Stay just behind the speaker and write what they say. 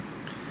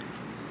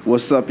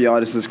What's up,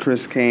 y'all? This is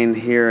Chris Kane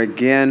here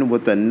again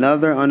with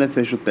another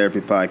unofficial therapy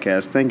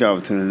podcast. Thank y'all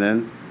for tuning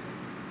in.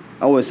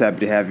 Always happy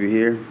to have you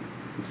here.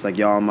 It's like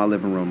y'all in my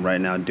living room right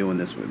now doing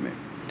this with me.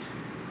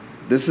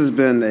 This has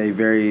been a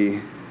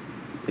very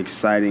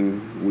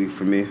exciting week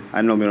for me.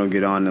 I normally don't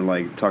get on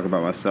and talk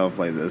about myself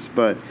like this,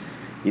 but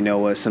you know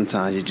what?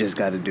 Sometimes you just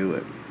got to do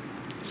it.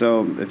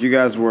 So if you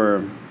guys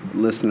were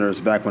listeners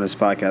back when this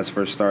podcast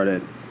first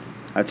started,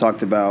 I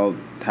talked about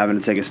having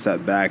to take a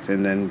step back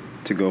and then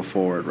to go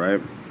forward, right?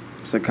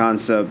 It's a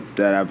concept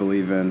that I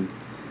believe in,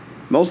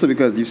 mostly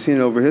because you've seen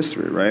it over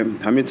history, right?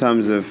 How many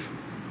times have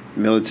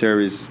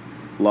militaries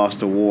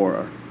lost a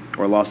war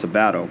or lost a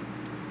battle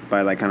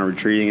by kind of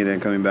retreating and then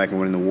coming back and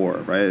winning the war,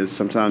 right? It's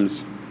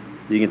sometimes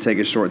you can take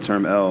a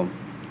short-term L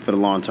for the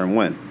long-term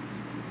win.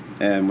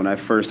 And when I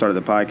first started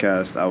the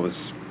podcast, I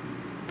was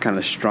kind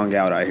of strung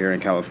out here in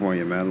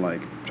California, man,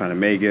 trying to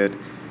make it,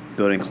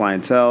 building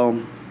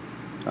clientele,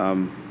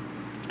 trying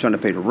to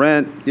pay the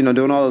rent,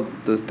 doing all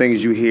the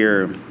things you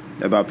hear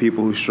about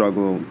people who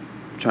struggle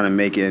trying to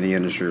make it in the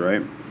industry,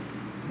 right?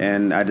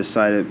 And I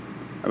decided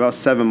about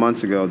 7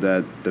 months ago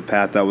that the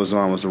path I was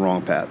on was the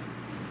wrong path,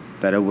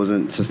 that it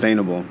wasn't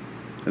sustainable,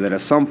 and that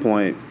at some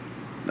point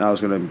I was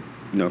going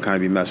to, kind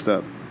of be messed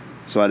up.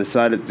 So I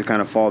decided to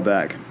kind of fall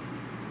back.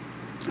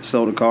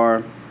 Sold a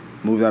car,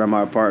 moved out of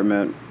my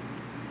apartment,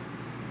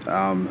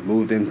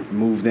 moved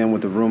in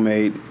with a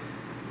roommate,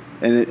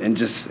 and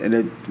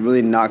it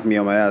really knocked me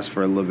on my ass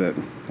for a little bit.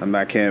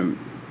 I can't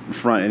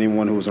front.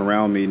 Anyone who was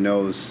around me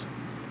knows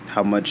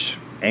how much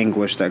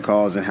anguish that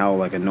caused and how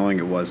annoying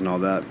it was and all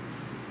that.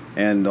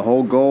 And the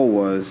whole goal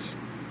was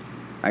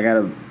I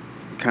gotta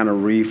kind of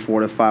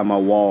refortify my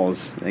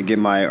walls and get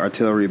my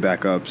artillery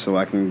back up so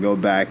I can go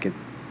back and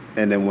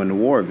then win the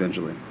war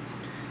eventually.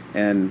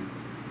 And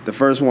the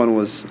first one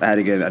was I had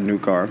to get a new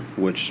car,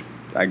 which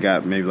I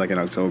got maybe in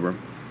October.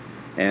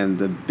 And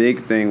the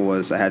big thing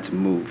was I had to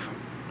move.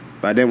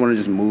 But I didn't want to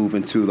just move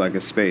into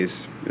a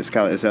space. It's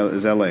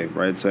LA,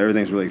 right? So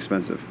everything's really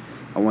expensive.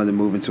 I wanted to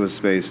move into a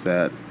space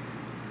that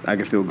I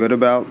could feel good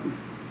about,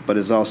 but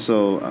it's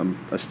also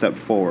a step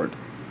forward.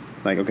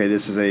 Okay,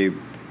 this is a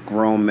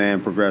grown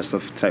man,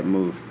 progressive type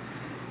move.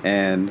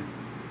 And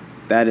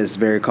that is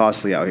very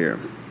costly out here,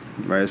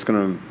 right? It's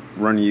going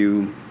to run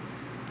you,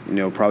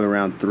 probably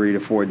around 3 to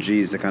 4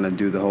 G's to kind of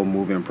do the whole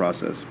move-in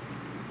process.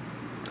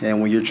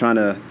 And when you're trying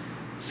to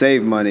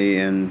save money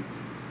and,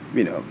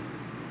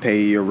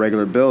 pay your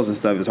regular bills and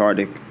stuff, it's hard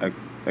to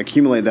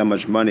accumulate that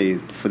much money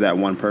for that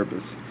one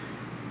purpose.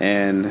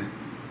 And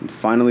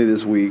finally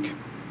this week,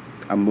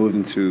 I moved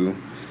into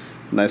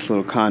a nice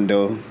little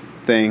condo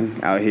thing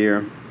out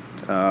here.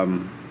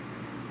 And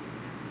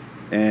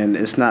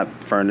it's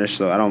not furnished,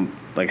 so I don't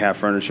have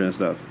furniture and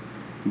stuff.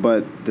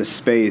 But the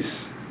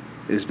space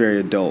is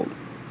very adult.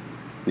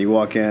 You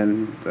walk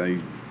in,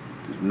 a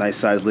nice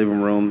sized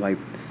living room,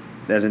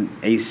 there's an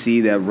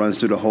AC that runs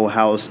through the whole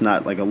house,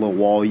 not a little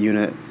wall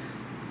unit,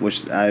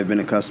 which I've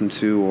been accustomed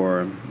to,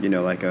 or,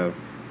 a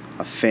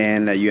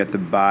fan that you have to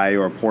buy,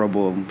 or a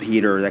portable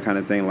heater, that kind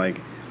of thing,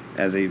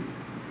 as a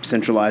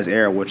centralized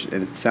air, which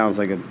it sounds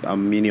like a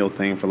menial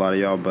thing for a lot of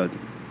y'all, but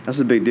that's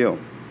a big deal.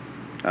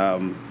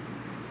 And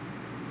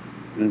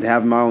to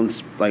have my own,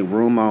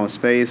 room, my own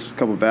space, a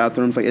couple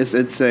bathrooms,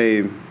 it's a,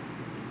 I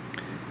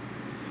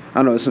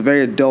don't know, it's a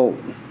very adult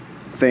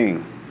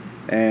thing.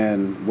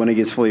 And when it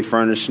gets fully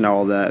furnished and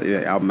all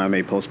that, I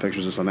may post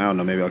pictures or something, I don't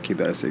know, maybe I'll keep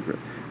that a secret.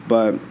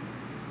 But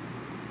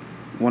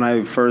when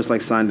I first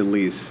signed the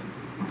lease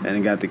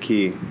and got the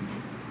key,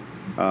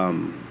 I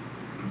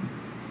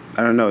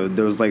don't know,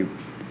 there was a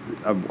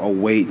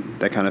weight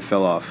that kind of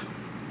fell off,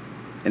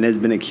 and it's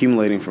been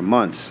accumulating for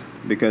months,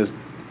 because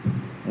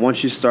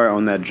once you start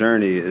on that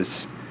journey,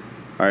 it's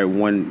all right.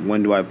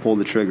 When do I pull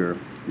the trigger?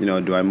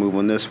 Do I move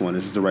on this one?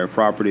 Is this the right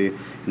property?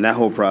 And that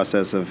whole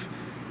process of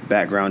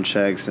background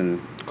checks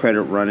and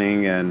credit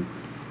running and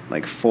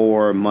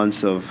 4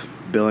 months of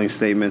billing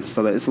statements,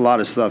 so that it's a lot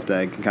of stuff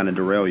that can kind of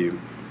derail you.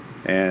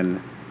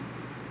 And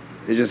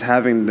it's just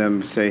having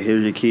them say,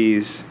 here's your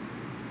keys,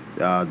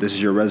 this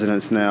is your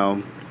residence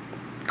now,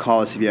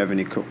 call us if you have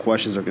any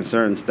questions or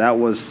concerns. That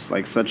was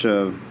such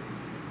a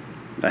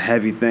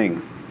heavy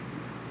thing.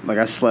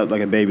 I slept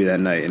like a baby that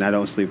night, and I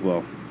don't sleep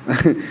well.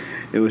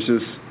 It was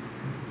just,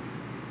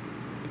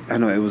 I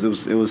don't know, it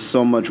was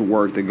so much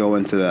work to go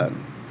into that.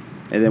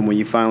 And then when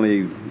you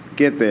finally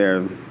get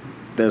there,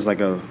 there's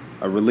a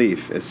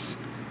relief.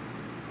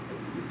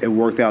 It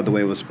worked out the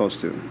way it was supposed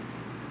to.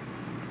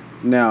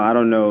 Now, I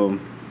don't know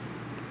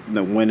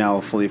when I'll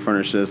fully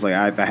furnish this.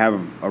 I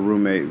have a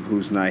roommate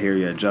who's not here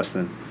yet,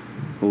 Justin,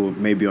 who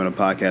may be on a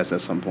podcast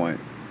at some point.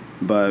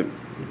 But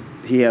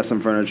he has some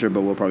furniture,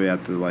 but we'll probably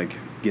have to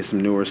get some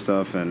newer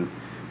stuff, and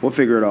we'll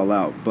figure it all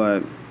out.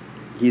 But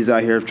he's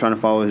out here trying to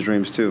follow his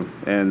dreams too,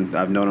 and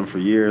I've known him for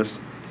years.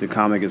 He's a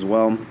comic as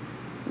well.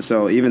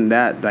 So even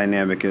that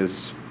dynamic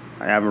is,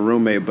 I have a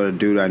roommate, but a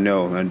dude I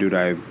know, and a dude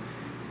I,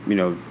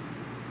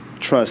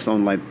 trust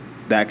on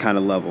that kind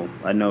of level.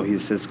 I know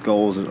his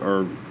goals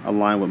are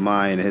aligned with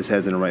mine, and his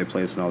head's in the right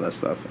place and all that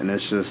stuff. And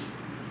it's just,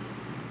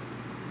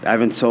 I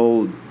haven't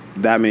told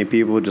that many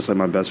people, just like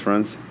my best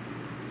friends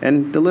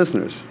and the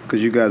listeners,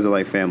 because you guys are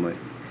like family.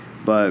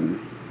 But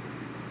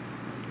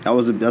that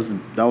was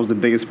the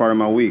biggest part of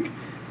my week.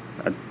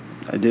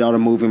 I did all the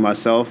moving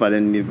myself. I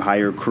didn't even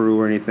hire a crew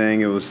or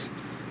anything. It was,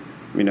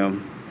 let's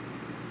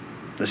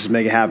just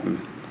make it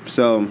happen.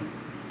 So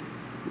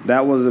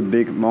that was a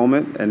big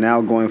moment. And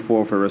now going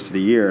forward for the rest of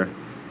the year,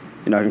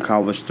 I can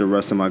accomplish the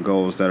rest of my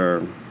goals that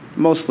are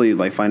mostly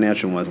like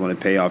financial ones. I want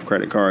to pay off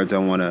credit cards. I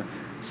want to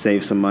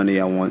save some money.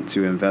 I want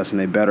to invest in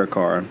a better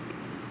car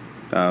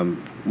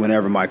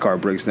whenever my car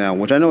breaks down,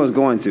 which I know it's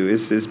going to.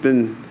 It's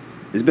been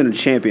a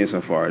champion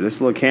so far. This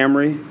little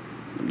Camry,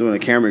 I'm doing a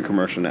Camry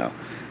commercial now.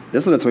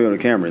 This little Toyota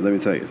Camry, let me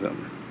tell you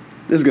something.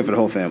 This is good for the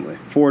whole family.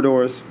 4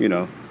 doors,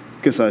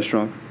 good size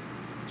trunk,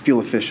 fuel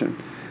efficient.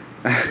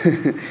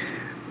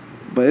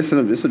 But it's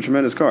a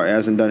tremendous car. It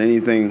hasn't done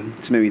anything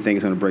to make me think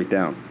it's going to break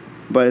down.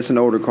 But it's an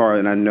older car,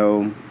 and I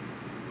know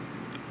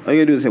all you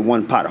got to do is hit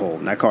one pothole,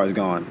 and that car is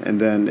gone. And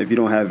then if you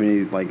don't have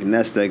any like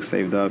nest eggs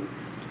saved up,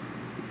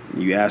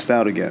 you assed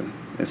out again.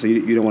 And so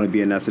you don't want to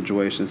be in that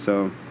situation.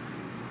 So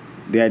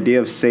the idea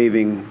of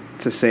saving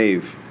to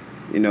save,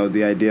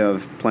 the idea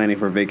of planning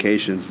for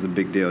vacations is a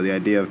big deal. The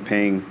idea of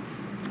paying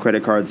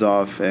credit cards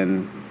off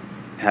and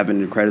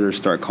having the creditors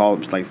stop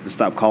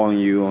calling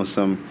you on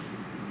some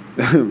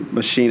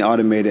machine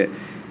automated.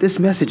 This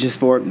message is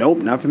for, nope,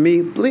 not for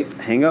me.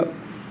 Bleep, hang up.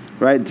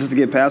 Right? Just to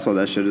get past all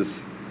that shit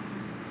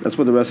that's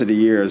what the rest of the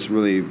year is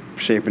really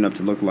shaping up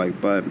to look like.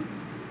 But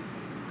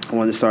I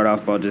wanted to start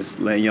off by just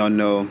letting y'all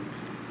know,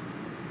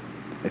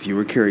 if you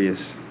were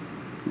curious,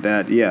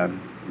 that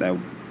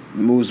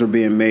moves are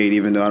being made,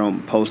 even though I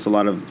don't post a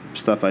lot of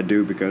stuff I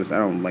do because I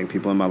don't like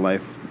people in my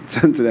life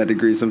to that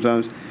degree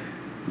sometimes.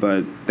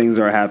 But things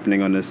are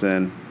happening on this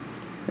end.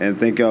 And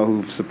thank y'all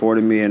who've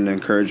supported me and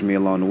encouraged me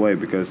along the way,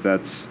 because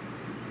that's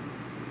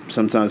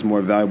sometimes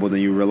more valuable than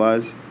you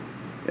realize.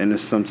 And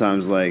it's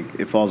sometimes like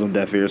it falls on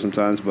deaf ears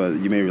sometimes, but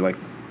you maybe like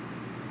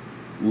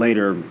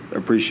later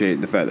appreciate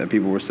the fact that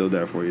people were still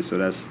there for you. So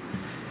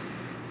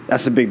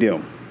that's a big deal.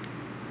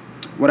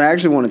 What I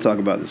actually want to talk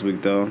about this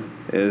week, though,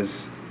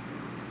 is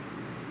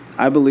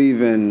I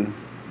believe in,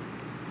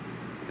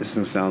 this is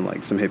going to sound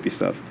like some hippie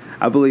stuff,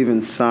 I believe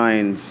in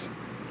signs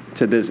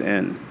to this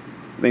end.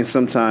 I think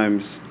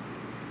sometimes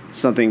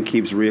something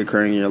keeps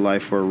reoccurring in your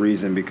life for a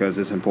reason because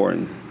it's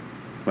important,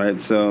 right?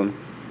 So,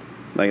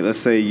 like, let's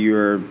say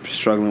you're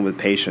struggling with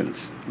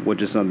patience,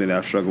 which is something that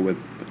I've struggled with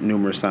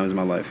numerous times in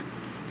my life.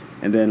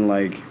 And then,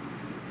 like,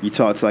 you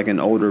talk to, like,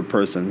 an older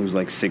person who's,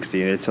 like,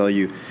 60, and they tell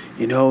you,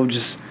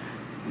 just,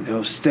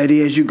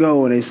 steady as you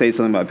go. And they say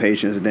something about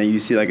patience. And then you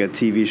see, like, a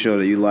TV show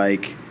that you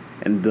like,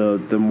 and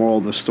the moral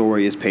of the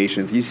story is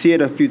patience. You see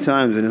it a few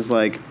times, and it's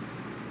like,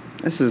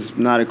 this is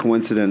not a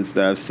coincidence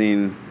that I've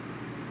seen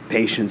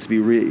patience be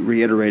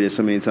reiterated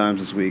so many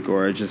times this week,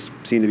 or it just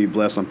seemed to be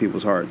blessed on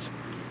people's hearts.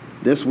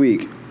 This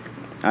week,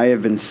 I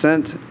have been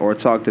sent or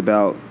talked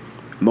about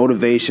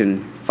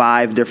motivation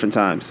 5 different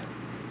times.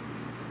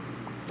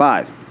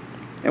 5.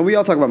 And we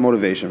all talk about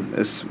motivation.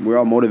 We're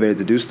all motivated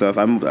to do stuff.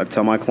 I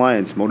tell my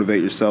clients,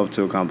 motivate yourself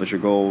to accomplish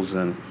your goals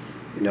and,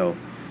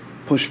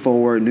 push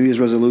forward. New Year's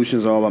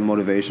resolutions are all about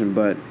motivation.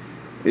 But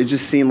it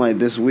just seemed like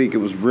this week it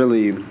was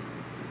really,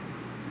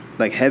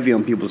 like, heavy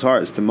on people's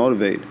hearts to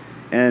motivate.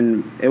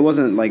 And it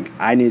wasn't like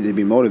I needed to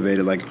be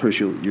motivated, like, Chris,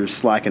 you're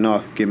slacking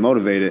off, get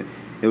motivated.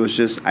 It was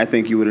just, I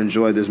think you would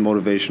enjoy this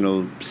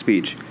motivational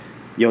speech.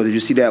 Yo, did you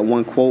see that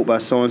one quote by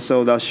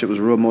so-and-so? That shit was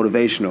real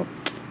motivational.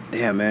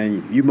 Damn,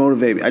 man, you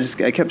motivate me.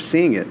 I kept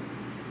seeing it.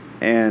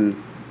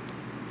 And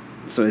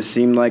so it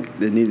seemed like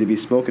it needed to be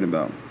spoken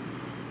about.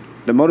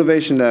 The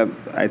motivation that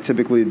I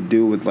typically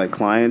do with, like,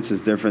 clients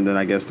is different than,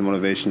 I guess, the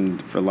motivation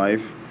for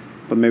life.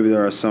 But maybe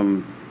there are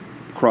some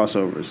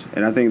crossovers.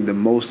 And I think the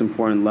most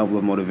important level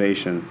of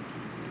motivation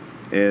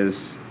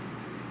is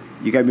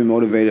you got to be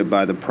motivated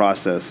by the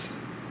process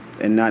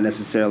and not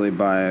necessarily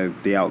by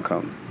the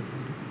outcome.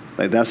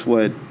 Like, that's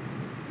what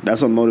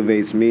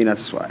motivates me, and I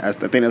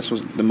think that's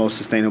what the most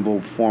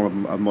sustainable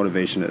form of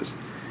motivation is.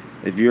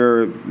 If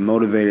you're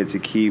motivated to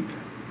keep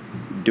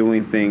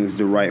doing things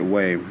the right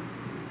way,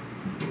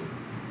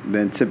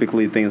 then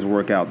typically things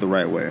work out the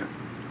right way,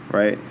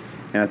 right?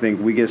 And I think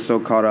we get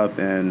so caught up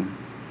in,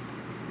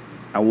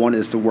 I wanted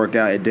this to work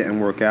out, it didn't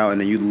work out,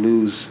 and then you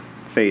lose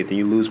faith and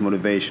you lose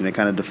motivation. It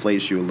kind of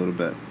deflates you a little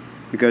bit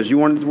because you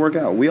wanted it to work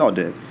out. We all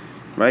did.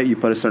 Right? You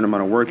put a certain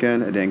amount of work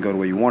in, it didn't go the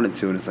way you wanted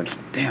to, and it's like,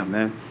 damn,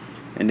 man.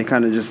 And it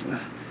kind of just, and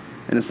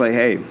it's like,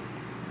 hey,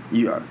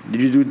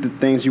 did you do the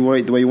things the way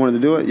you wanted to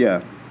do it?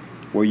 Yeah.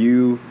 Were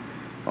you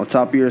on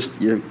top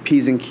of your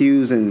P's and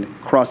Q's and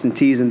crossing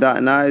T's and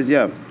dotting I's?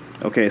 Yeah.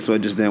 Okay, so it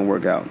just didn't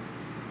work out.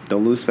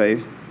 Don't lose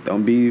faith.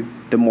 Don't be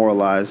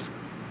demoralized.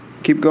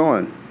 Keep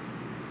going.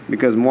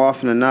 Because more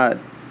often than not,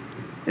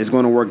 it's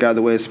going to work out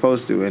the way it's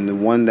supposed to. And the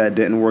one that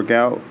didn't work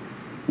out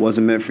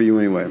wasn't meant for you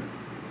anyway.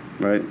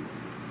 Right?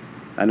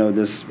 I know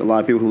there's a lot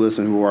of people who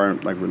listen who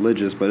aren't, like,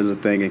 religious, but there's a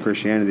thing in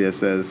Christianity that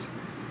says,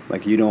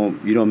 like, you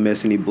don't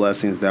miss any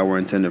blessings that were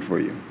intended for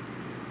you.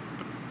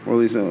 Or at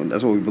least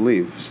that's what we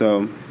believe.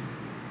 So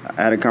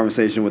I had a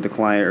conversation with a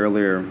client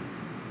earlier,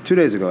 2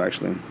 days ago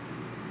actually,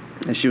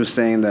 and she was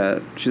saying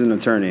that she's an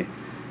attorney,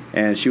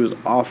 and she was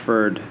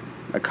offered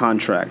a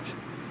contract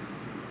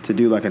to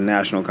do like a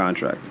national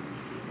contract,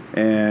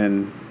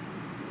 and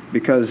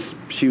because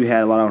she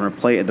had a lot on her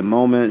plate at the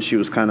moment, she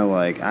was kind of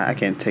like, I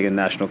can't take a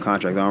national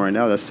contract on right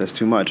now. That's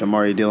too much. I'm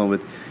already dealing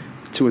with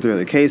 2 or 3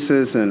 other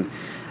cases, and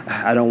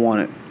I don't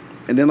want it.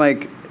 And then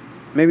like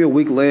maybe a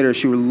week later,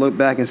 she would look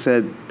back and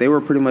said they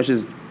were pretty much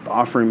just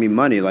offering me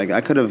money. Like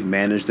I could have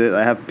managed it.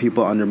 I have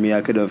people under me.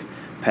 I could have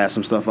passed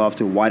some stuff off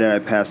to. Why did I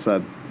pass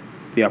up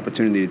the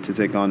opportunity to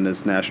take on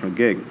this national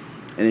gig?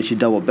 And then she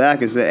doubled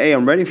back and said, "Hey,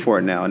 I'm ready for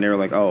it now." And they were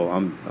like, "Oh,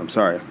 I'm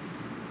sorry,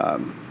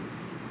 that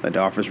the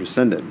offer's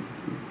rescinded."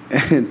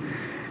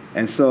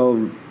 And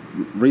so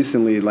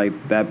recently, like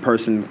that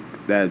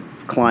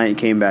client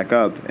came back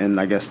up, and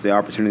I guess the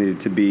opportunity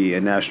to be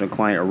a national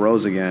client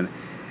arose again.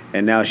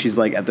 And now she's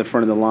like at the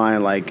front of the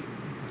line, like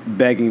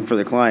begging for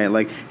the client,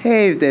 like,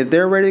 "Hey, if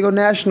they're ready to go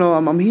national,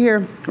 I'm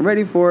here. I'm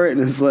ready for it."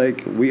 And it's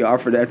like, we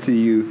offered that to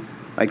you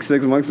like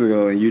 6 months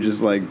ago, and you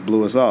just like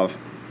blew us off.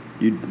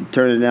 You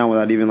turned it down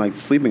without even like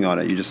sleeping on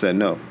it. You just said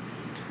no.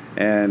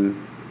 And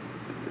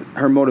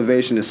her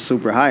motivation is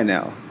super high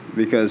now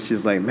because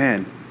she's like,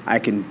 "Man, I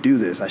can do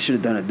this. I should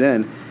have done it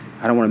then.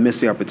 I don't want to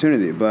miss the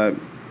opportunity." But,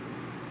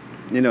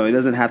 it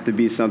doesn't have to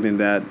be something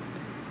that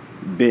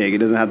big. It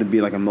doesn't have to be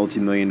like a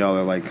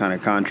multi-million-dollar like kind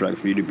of contract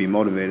for you to be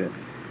motivated.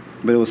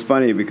 But it was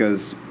funny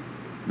because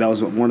that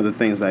was one of the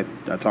things that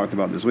I talked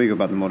about this week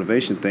about the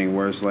motivation thing,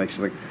 where it's like,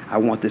 she's like, "I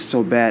want this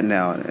so bad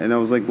now." And I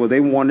was like, well, they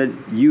wanted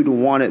you to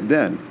want it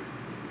then.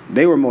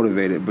 They were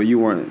motivated, but you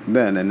weren't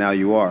then, and now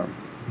you are.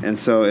 And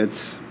so I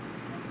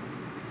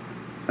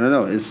don't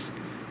know,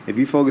 if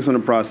you focus on the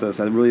process,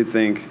 I really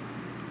think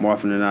more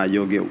often than not,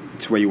 you'll get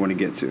to where you want to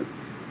get to.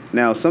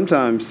 Now,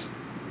 sometimes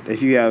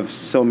if you have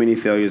so many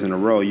failures in a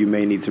row, you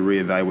may need to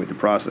reevaluate the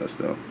process,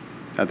 though.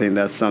 I think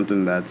that's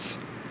something that's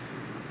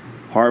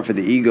hard for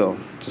the ego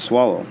to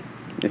swallow.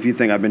 If you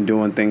think I've been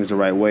doing things the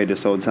right way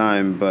this whole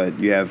time, but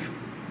you have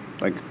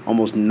like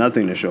almost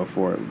nothing to show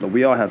for it. But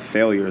we all have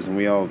failures, and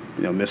we all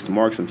miss the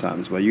mark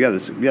sometimes. But you got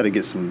to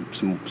get some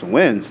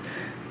wins.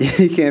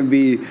 You can't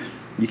be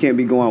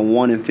going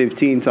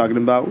 1-15 talking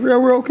about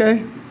we're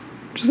okay,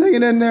 just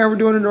hanging in there, we're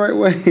doing it the right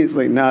way. It's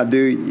like, nah,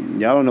 dude,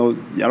 y'all don't know,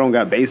 y'all don't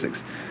got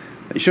basics.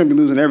 You shouldn't be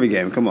losing every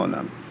game. Come on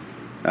now.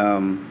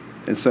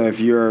 And so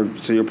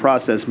your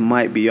process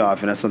might be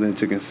off, and that's something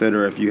to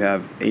consider if you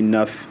have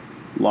enough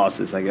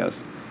losses, I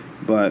guess.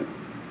 But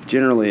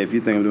generally, if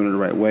you think I'm doing it the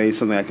right way,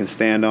 something I can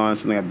stand on,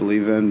 something I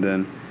believe in,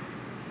 then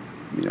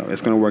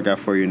it's going to work out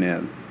for you in the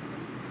end.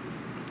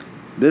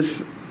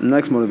 This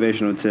next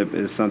motivational tip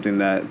is something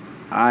that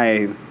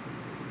I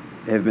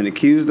have been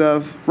accused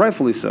of,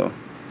 rightfully so,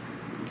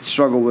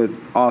 struggle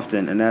with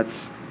often, and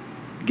that's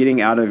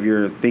getting out of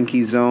your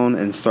thinking zone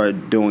and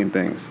start doing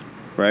things,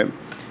 right?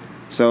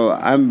 So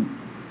I'm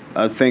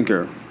a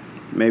thinker,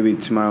 maybe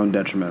to my own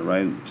detriment,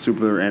 right?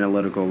 Super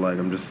analytical, like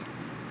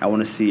I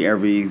want to see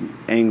every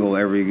angle,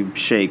 every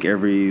shake,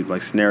 every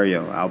like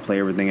scenario. I'll play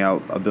everything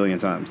out a billion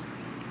times.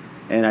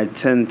 And I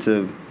tend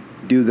to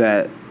do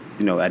that,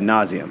 ad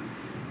nauseum.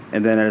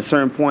 And then at a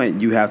certain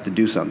point, you have to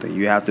do something.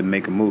 You have to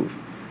make a move.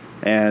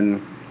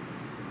 And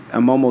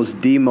I'm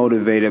almost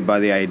demotivated by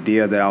the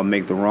idea that I'll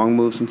make the wrong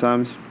move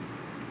sometimes.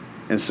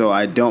 And so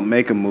I don't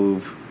make a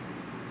move,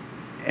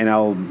 and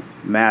I'll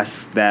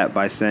mask that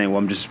by saying, well,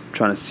 I'm just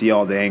trying to see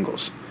all the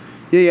angles.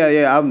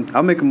 Yeah,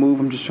 I'll make a move.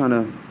 I'm just trying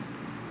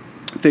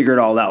to figure it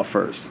all out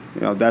first.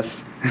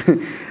 That's I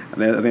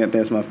think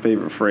that's my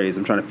favorite phrase.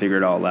 I'm trying to figure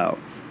it all out.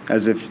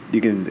 As if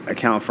you can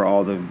account for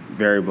all the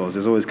variables.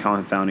 There's always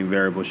confounding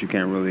variables you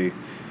can't really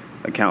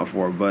account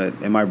for. But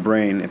in my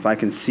brain, if I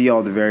can see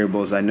all the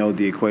variables, I know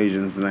the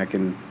equations, then I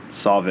can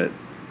solve it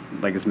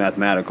like it's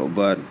mathematical.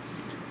 But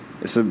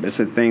it's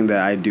a thing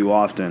that I do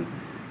often,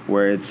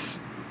 where it's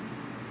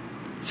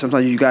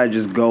sometimes you gotta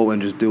just go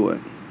and just do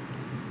it.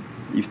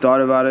 You've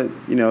thought about it,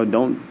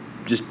 don't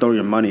just throw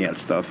your money at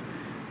stuff,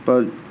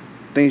 but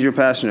things you're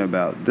passionate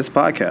about. This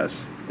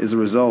podcast is a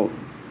result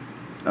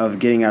of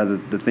getting out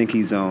of the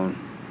thinking zone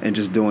and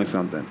just doing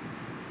something.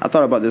 I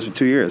thought about this for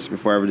 2 years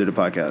before I ever did a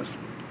podcast.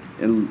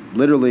 And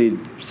literally,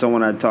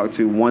 someone I talked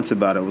to once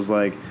about it was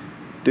like,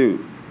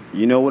 dude,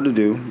 you know what to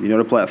do. You know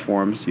the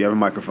platforms. You have a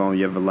microphone.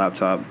 You have a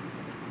laptop.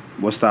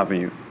 What's stopping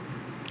you?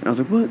 And I was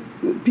like,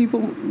 what?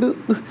 People,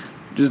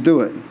 just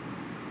do it.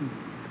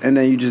 And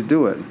then you just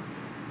do it.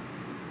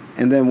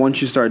 And then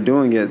once you start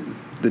doing it,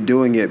 the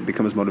doing it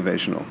becomes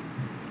motivational,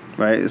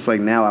 right? It's like,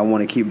 now I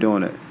want to keep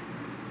doing it.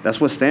 That's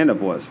what stand-up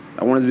was.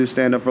 I wanted to do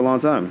stand-up for a long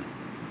time.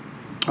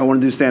 I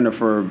wanted to do stand-up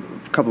for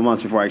a couple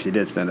months before I actually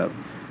did stand-up.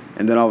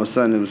 And then all of a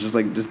sudden, it was just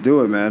like, just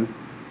do it, man.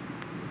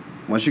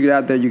 Once you get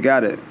out there, you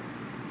got it.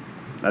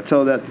 I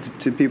tell that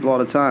to people all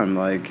the time.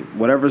 Like,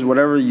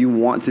 whatever you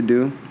want to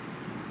do,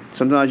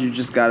 sometimes you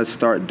just got to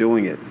start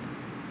doing it.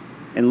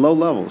 In low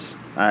levels.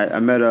 I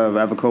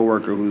have a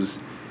coworker who's,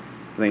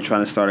 I think,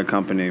 trying to start a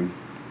company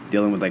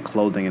dealing with like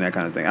clothing and that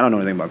kind of thing. I don't know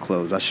anything about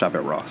clothes. I shop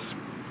at Ross.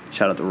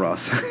 Shout out to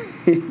Ross.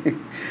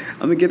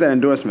 I'm gonna get that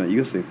endorsement.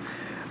 You'll see.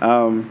 I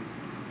don't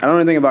know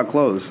anything about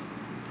clothes,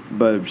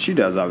 but she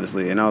does,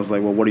 obviously. And I was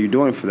like, well, what are you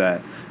doing for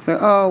that? Like,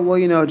 oh,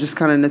 well, just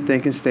kind of in the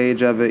thinking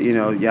stage of it,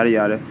 yada,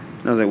 yada.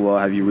 And I was like, well,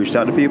 have you reached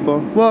out to people?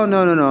 Well,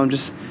 no. I'm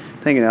just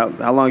thinking out.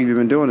 How long have you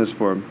been doing this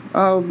for?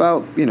 Oh,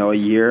 about, a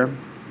year.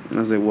 And I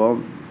was like,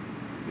 well,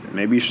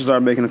 maybe you should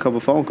start making a couple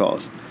phone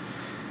calls.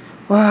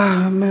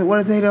 Well, man, what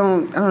if they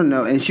don't? I don't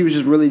know. And she was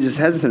just really just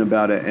hesitant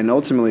about it. And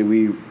ultimately,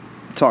 we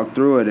talked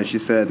through it, and she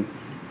said,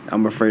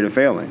 I'm afraid of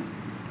failing,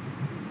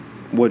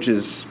 which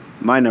is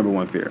my number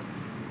one fear.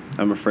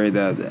 I'm afraid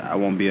that I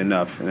won't be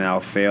enough, and I'll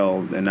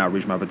fail and not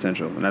reach my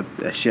potential. And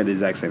she had the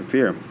exact same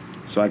fear.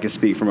 So I can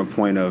speak from a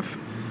point of,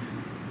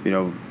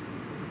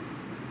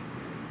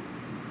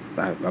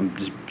 I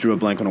just drew a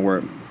blank on a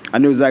word. I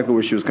knew exactly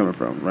where she was coming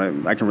from, right?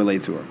 I can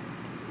relate to her.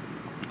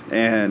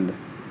 And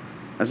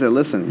I said,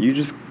 listen, you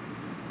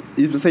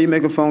say you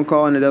make a phone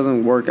call and it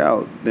doesn't work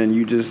out, then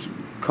you just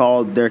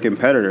call their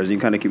competitors and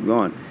you kind of keep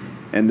going.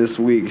 And this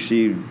week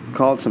she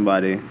called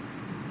somebody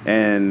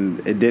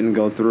and it didn't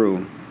go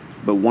through.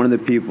 But one of the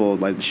people,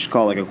 she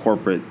called a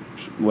corporate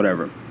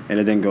whatever, and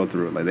it didn't go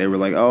through. They were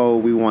like, oh,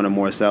 we want a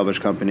more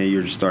established company.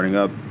 You're just starting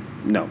up.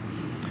 No.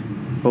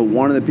 But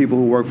one of the people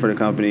who worked for the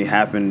company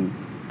happened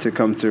to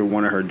come to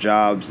one of her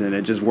jobs, and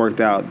it just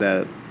worked out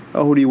that,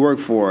 oh, who do you work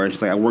for? And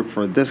she's like, I work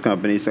for this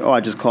company. She's like, oh,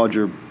 I just called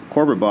your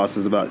corporate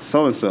bosses about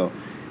so-and-so.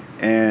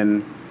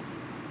 And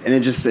it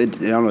just, I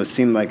don't know, it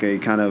seemed like a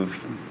kind of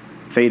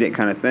faded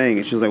kind of thing.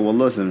 And she was like, well,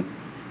 listen,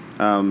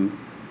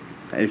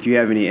 if you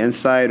have any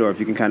insight or if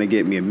you can kind of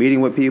get me a meeting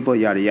with people,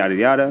 yada, yada,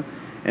 yada,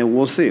 and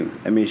we'll see.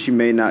 I mean, she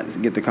may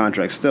not get the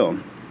contract still,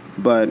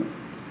 but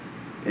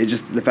it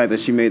just, the fact that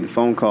she made the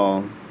phone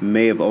call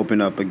may have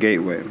opened up a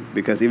gateway,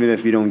 because even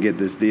if you don't get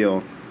this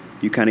deal,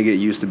 you kind of get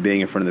used to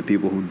being in front of the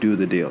people who do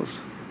the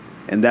deals.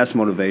 And that's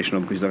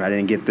motivational, because I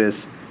didn't get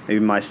this. Maybe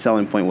my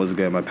selling point wasn't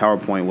good. My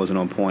PowerPoint wasn't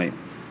on point.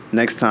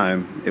 Next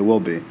time, it will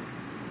be.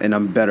 And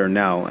I'm better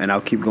now, and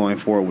I'll keep going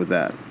forward with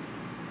that.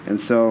 And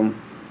so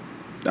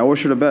I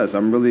wish her the best. I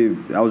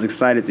was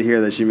excited to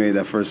hear that she made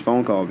that first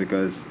phone call,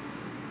 because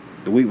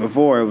the week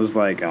before it was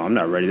like, oh, I'm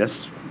not ready.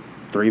 That's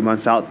 3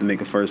 months out to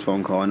make a first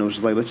phone call. And it was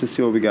just like, let's just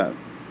see what we got.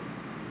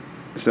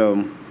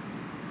 So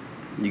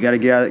you got to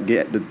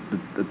get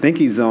the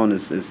thinking zone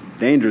is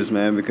dangerous,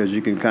 man, because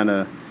you can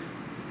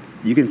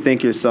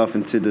think yourself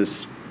into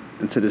this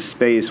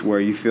space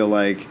where you feel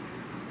like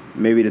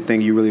maybe the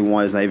thing you really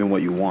want is not even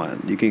what you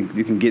want. You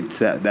can get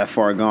that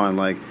far gone,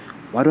 like,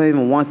 why do I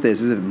even want this?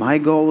 Is it my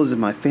goal? Is it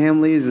my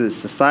family? Is it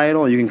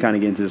societal? You can kind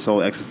of get into this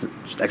whole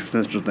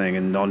existential thing,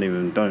 and don't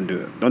do it.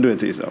 Don't do it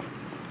to yourself.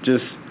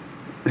 Just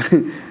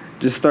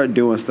start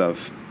doing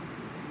stuff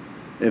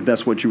if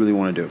that's what you really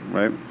want to do,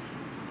 right?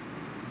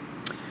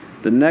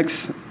 The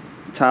next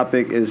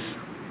topic is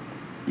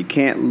you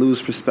can't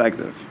lose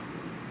perspective.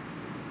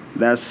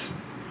 I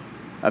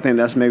think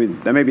that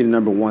may be the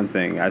number one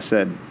thing. I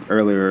said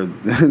earlier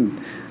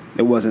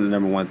it wasn't the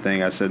number one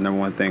thing. I said the number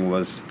one thing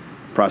was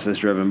process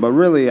driven. But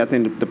really, I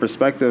think the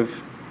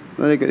perspective,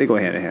 they go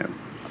hand in hand.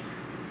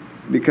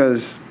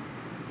 Because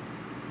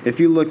if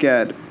you look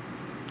at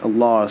a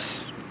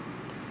loss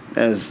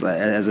as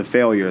a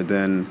failure,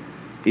 then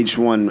each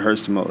one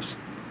hurts the most.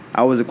 I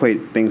always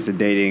equate things to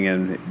dating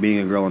and being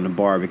a girl in the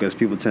bar, because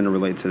people tend to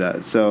relate to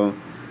that. So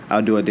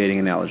I'll do a dating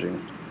analogy.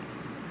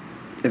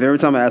 If every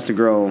time I asked a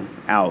girl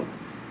out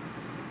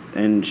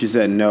and she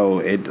said no,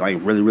 it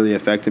really, really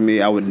affected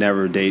me, I would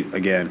never date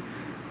again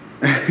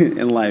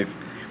in life.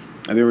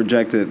 I've been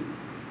rejected.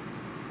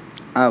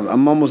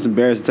 I'm almost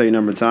embarrassed to tell you a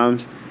number of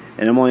times,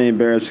 and I'm only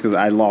embarrassed because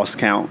I lost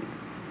count.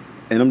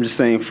 And I'm just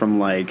saying, from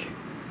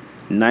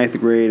ninth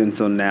grade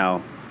until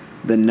now,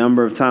 the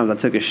number of times I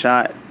took a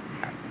shot.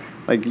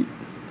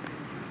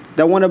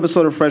 That one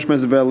episode of Fresh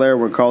Prince of Bel-Air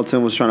where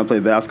Carlton was trying to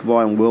play basketball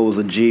and Will was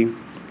a G,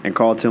 and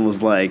Carlton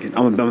was like,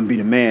 I'm gonna be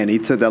the man. He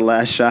took that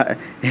last shot and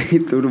he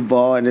threw the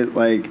ball, and it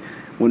went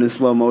in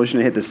slow motion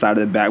and hit the side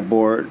of the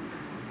backboard,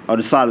 or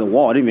the side of the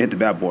wall. It didn't even hit the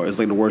backboard. It was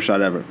the worst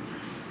shot ever.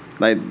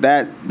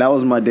 That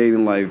was my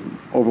dating life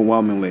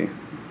overwhelmingly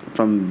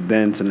from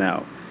then to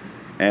now.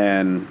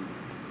 And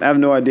I have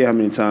no idea how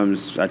many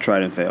times I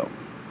tried and failed.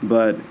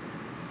 But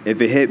if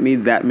it hit me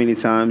that many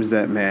times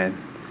that, man,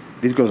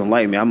 these girls don't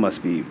like me, I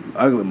must be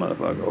ugly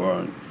motherfucker,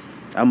 or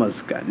I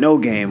must got no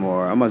game,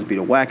 or I must be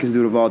the wackest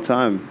dude of all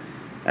time.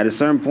 At a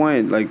certain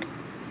point,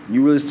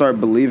 you really start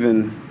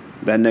believing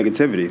that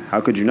negativity.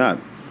 How could you not?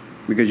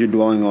 Because you're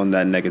dwelling on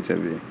that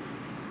negativity.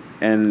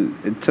 And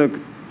it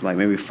took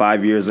maybe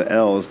 5 years of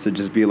L's to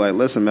just be like,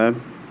 listen,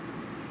 man,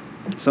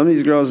 some of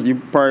these girls you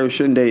probably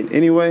shouldn't date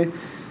anyway.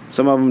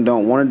 Some of them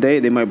don't want to date.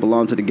 They might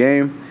belong to the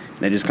game, and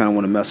they just kind of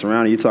want to mess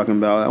around. And you're talking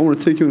about, I want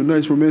to take you to a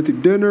nice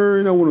romantic dinner,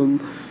 and I want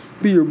to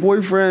be your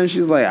boyfriend.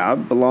 She's like, I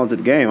belong to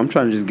the game. I'm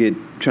trying to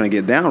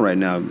get down right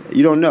now.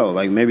 You don't know.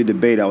 Maybe the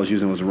bait I was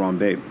using was the wrong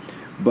bait.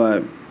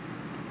 But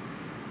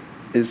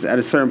it's at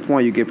a certain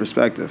point you get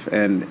perspective.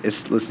 And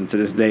listen, to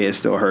this day, it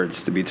still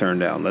hurts to be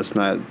turned down. Let's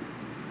not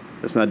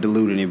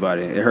delude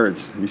anybody. It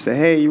hurts. You say,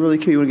 hey, you really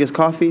cute. You want to get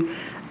coffee?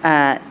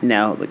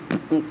 No.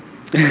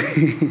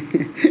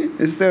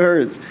 It still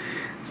hurts.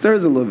 It still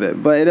hurts a little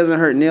bit, but it doesn't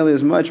hurt nearly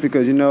as much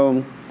because,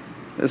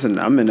 listen,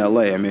 I'm in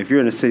LA. I mean, if you're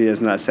in a city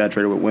that's not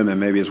saturated with women,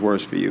 maybe it's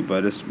worse for you,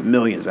 but it's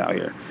millions out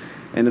here.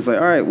 And it's like,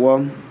 all right, well,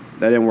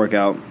 that didn't work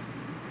out,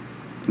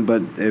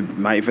 but it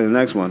might for the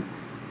next one.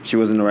 She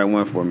wasn't the right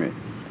one for me.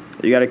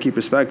 You got to keep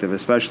perspective,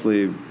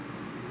 especially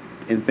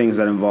in things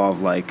that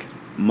involve, like,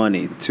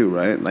 money, too,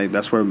 right? Like,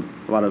 that's where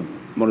a lot of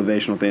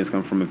motivational things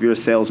come from. If you're a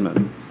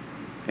salesman,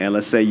 and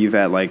let's say you've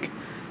had, like,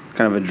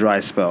 kind of a dry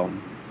spell,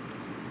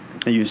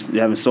 and you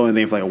haven't sold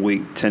anything for, like, a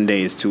week, 10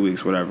 days, 2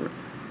 weeks, whatever.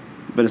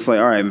 But it's like,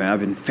 all right, man, I've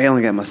been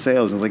failing at my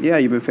sales. And it's like, yeah,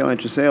 you've been failing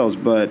at your sales,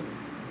 but,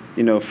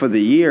 for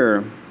the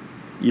year,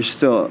 you're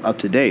still up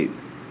to date.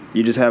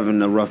 You're just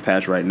having a rough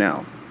patch right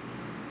now.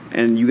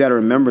 And you got to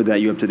remember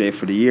that you're up to date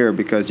for the year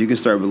because you can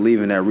start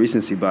believing that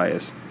recency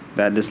bias,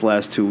 that this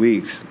last 2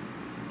 weeks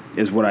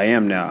is what I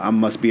am now. I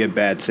must be a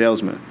bad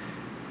salesman.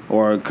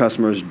 Or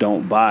customers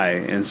don't buy.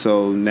 And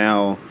so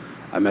now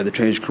I'm at the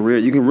change career.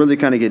 You can really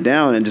kind of get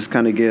down and just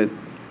kind of get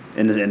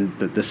in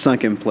the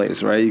sunken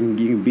place, right? You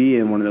can be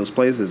in one of those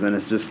places, and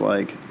it's just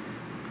like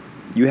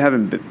you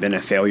haven't been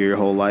a failure your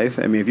whole life.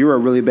 I mean, if you were a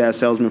really bad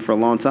salesman for a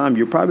long time,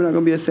 you're probably not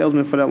going to be a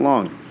salesman for that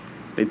long.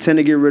 They tend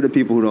to get rid of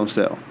people who don't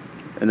sell,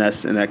 and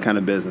that's in that kind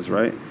of business,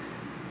 right?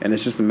 And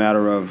it's just a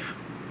matter of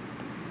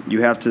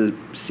you have to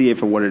see it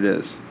for what it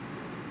is.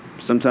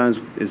 Sometimes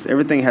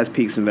everything has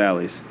peaks and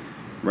valleys,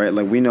 right?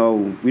 Like we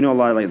know a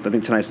lot. Like I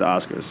think tonight's the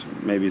Oscars.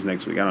 Maybe it's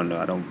next week. I don't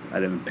know. I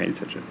didn't pay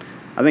attention.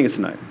 I think it's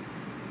tonight.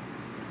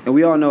 And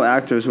we all know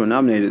actors who are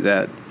nominated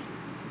that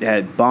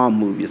had bomb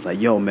movies. Like,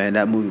 yo, man,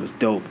 that movie was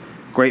dope.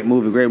 Great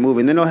movie.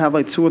 And then they'll have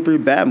like 2 or 3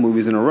 bad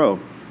movies in a row.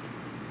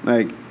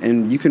 Like,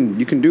 and you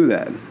can do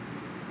that.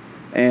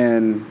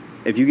 And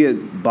if you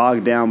get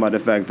bogged down by the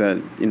fact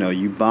that,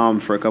 you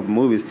bombed for a couple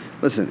movies,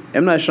 listen,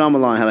 M. Night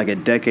Shyamalan had like a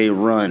decade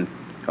run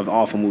of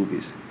awful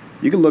movies.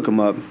 You can look them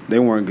up. They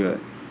weren't good.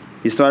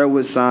 He started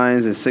with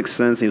Signs and Sixth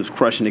Sense. And he was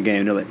crushing the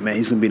game. They're like, man,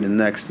 he's going to be the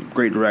next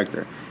great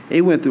director. He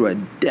went through a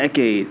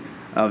decade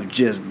of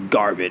just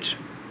garbage.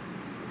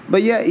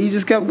 But yeah, he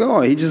just kept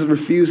going. He just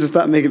refused to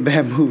stop making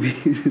bad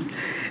movies.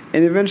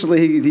 And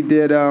eventually he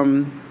did a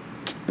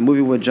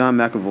movie with John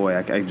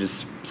McAvoy. I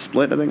just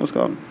Split, I think it was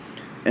called.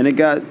 And it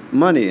got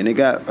money and it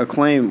got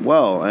acclaimed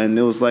well. And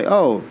it was like,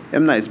 oh,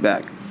 M. Night's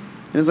back.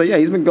 And it's like, yeah,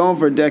 he's been gone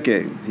for a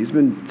decade. He's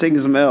been taking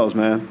some L's,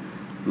 man.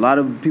 A lot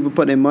of people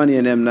put their money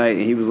in M. Night,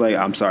 and he was like,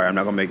 I'm sorry, I'm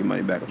not going to make your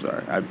money back. I'm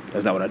sorry.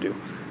 That's not what I do.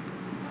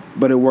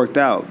 But it worked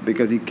out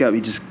because he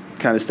just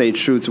kind of stayed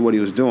true to what he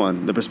was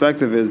doing. The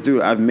perspective is,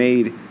 dude, I've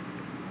made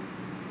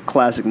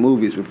classic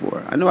movies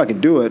before. I know I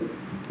can do it.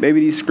 Maybe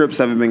these scripts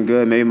haven't been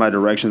good. Maybe my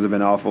directions have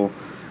been awful.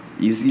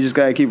 You just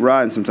got to keep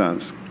riding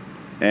sometimes.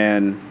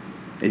 And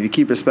if you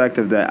keep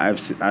perspective that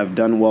I've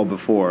done well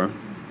before,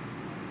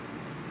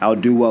 I'll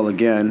do well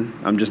again,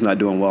 I'm just not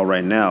doing well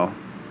right now,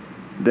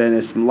 then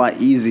it's a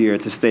lot easier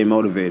to stay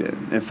motivated.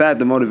 In fact,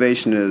 the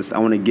motivation is I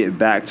want to get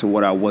back to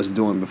what I was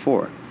doing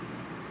before.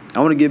 I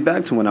want to get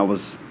back to when I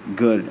was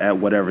good at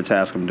whatever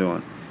task I'm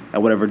doing,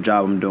 at whatever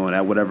job I'm doing,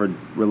 at whatever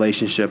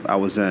relationship I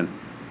was in.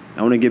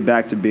 I want to get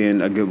back to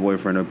being a good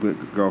boyfriend, a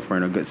good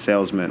girlfriend, a good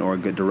salesman, or a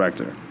good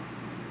director.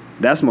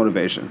 That's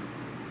motivation.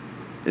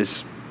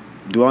 It's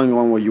dwelling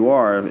on where you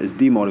are is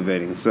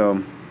demotivating.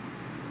 So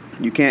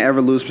you can't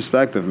ever lose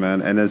perspective,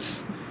 man. And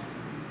it's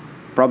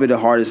probably the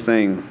hardest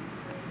thing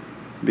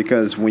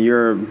because when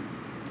you're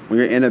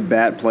in a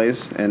bad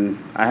place,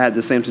 and I had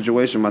the same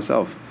situation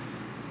myself.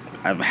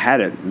 I've had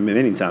it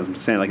many times. I'm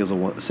saying like it's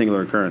a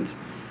singular occurrence.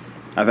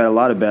 I've had a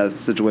lot of bad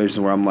situations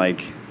where I'm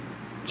like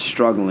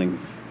struggling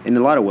in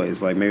a lot of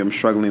ways. Like maybe I'm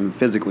struggling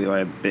physically, or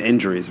I've been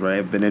injuries, right?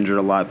 I've been injured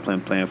a lot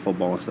playing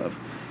football and stuff.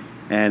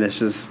 And it's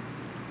just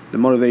the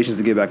motivation is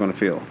to get back on the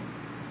field.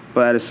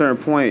 But at a certain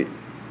point,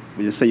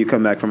 we just say you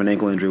come back from an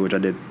ankle injury, which I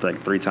did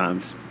like 3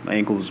 times. My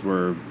ankles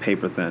were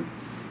paper thin.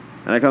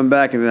 And I come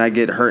back and then I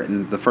get hurt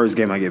in the first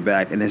game I get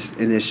back. And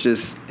it's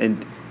just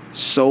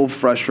so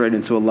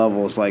frustrating to a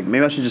level. It's like,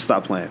 maybe I should just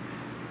stop playing.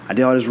 I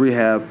did all this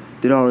rehab,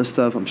 did all this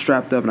stuff. I'm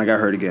strapped up and I got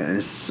hurt again. And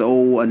it's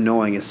so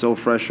annoying. It's so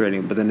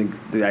frustrating. But then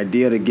the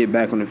idea to get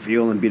back on the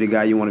field and be the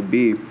guy you want to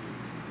be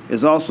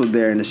is also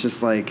there. And it's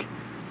just like,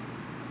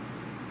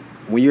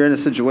 when you're in a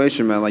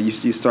situation, man, like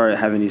you start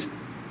having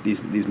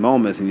these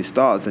moments and these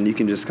thoughts, and you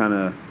can just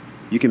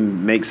you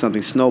can make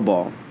something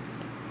snowball.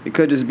 It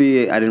could just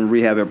be I didn't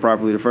rehab it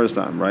properly the first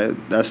time, right?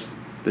 That's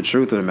the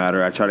truth of the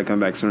matter. I tried to come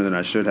back sooner than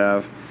I should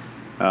have.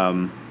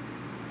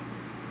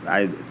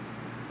 I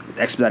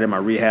expedited my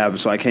rehab,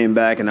 so I came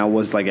back and I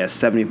was like at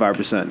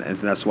 75%, and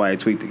that's why I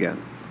tweaked again.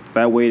 If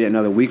I waited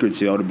another week or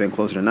two, I would have been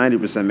closer to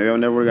 90%. Maybe I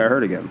never would have got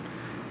hurt again.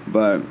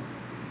 But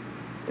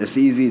it's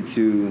easy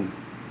to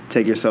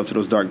take yourself to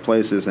those dark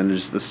places and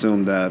just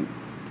assume that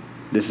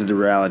this is the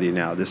reality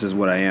now. This is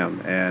what I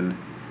am. And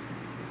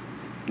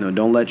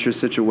don't let your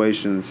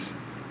situations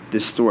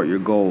distort your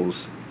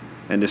goals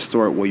and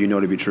distort what you know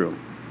to be true.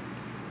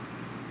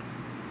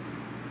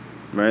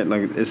 Right?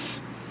 Like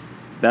if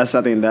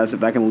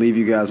I can leave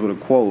you guys with a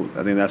quote,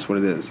 I think that's what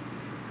it is.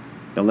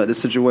 Don't let the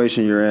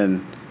situation you're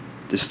in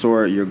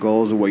distort your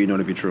goals or what you know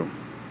to be true.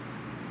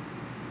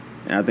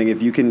 And I think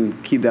if you can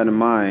keep that in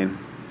mind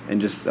and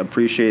just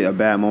appreciate a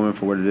bad moment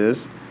for what it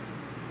is,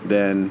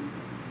 then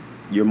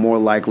you're more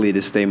likely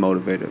to stay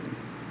motivated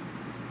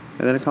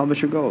and then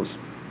accomplish your goals.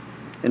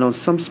 And on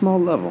some small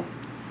level,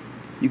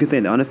 you can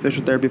thank the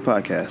Unofficial Therapy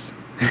Podcast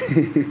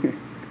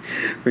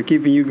for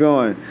keeping you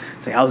going.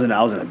 It's like I was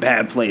in a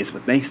bad place,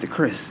 but thanks to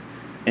Chris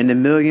and the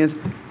millions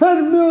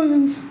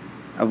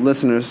of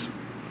listeners,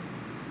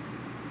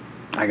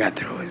 I got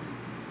through it.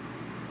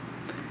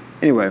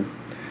 Anyway,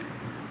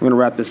 we're going to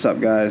wrap this up,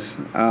 guys.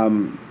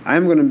 I'm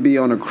going to be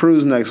on a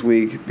cruise next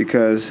week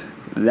because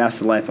that's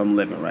the life I'm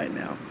living right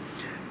now.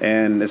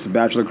 And it's a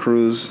bachelor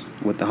cruise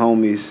with the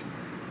homies.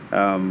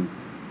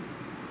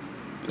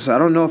 So I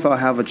don't know if I'll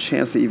have a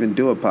chance to even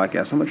do a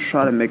podcast. I'm going to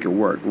try to make it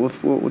work.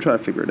 We'll try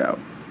to figure it out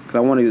because I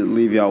want to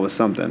leave y'all with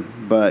something.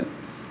 But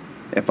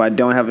if I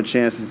don't have a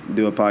chance to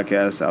do a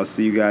podcast, I'll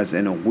see you guys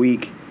in a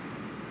week,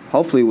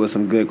 hopefully with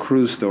some good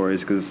cruise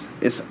stories because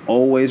it's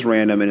always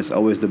random and it's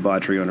always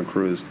debauchery on a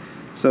cruise.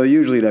 So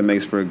usually that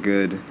makes for a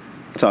good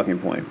talking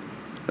point.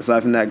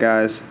 Aside from that,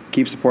 guys,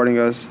 keep supporting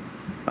us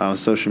on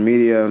social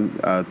media,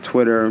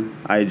 Twitter,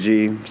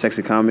 IG,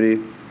 Sexy Comedy,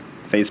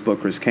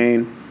 Facebook, Chris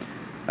Kane.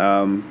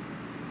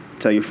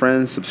 Tell your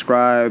friends,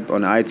 subscribe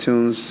on the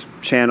iTunes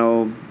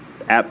channel,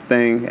 app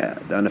thing,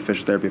 the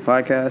Unofficial Therapy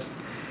Podcast.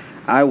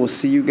 I will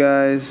see you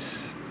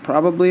guys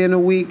probably in a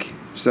week,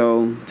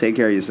 so take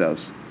care of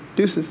yourselves.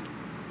 Deuces.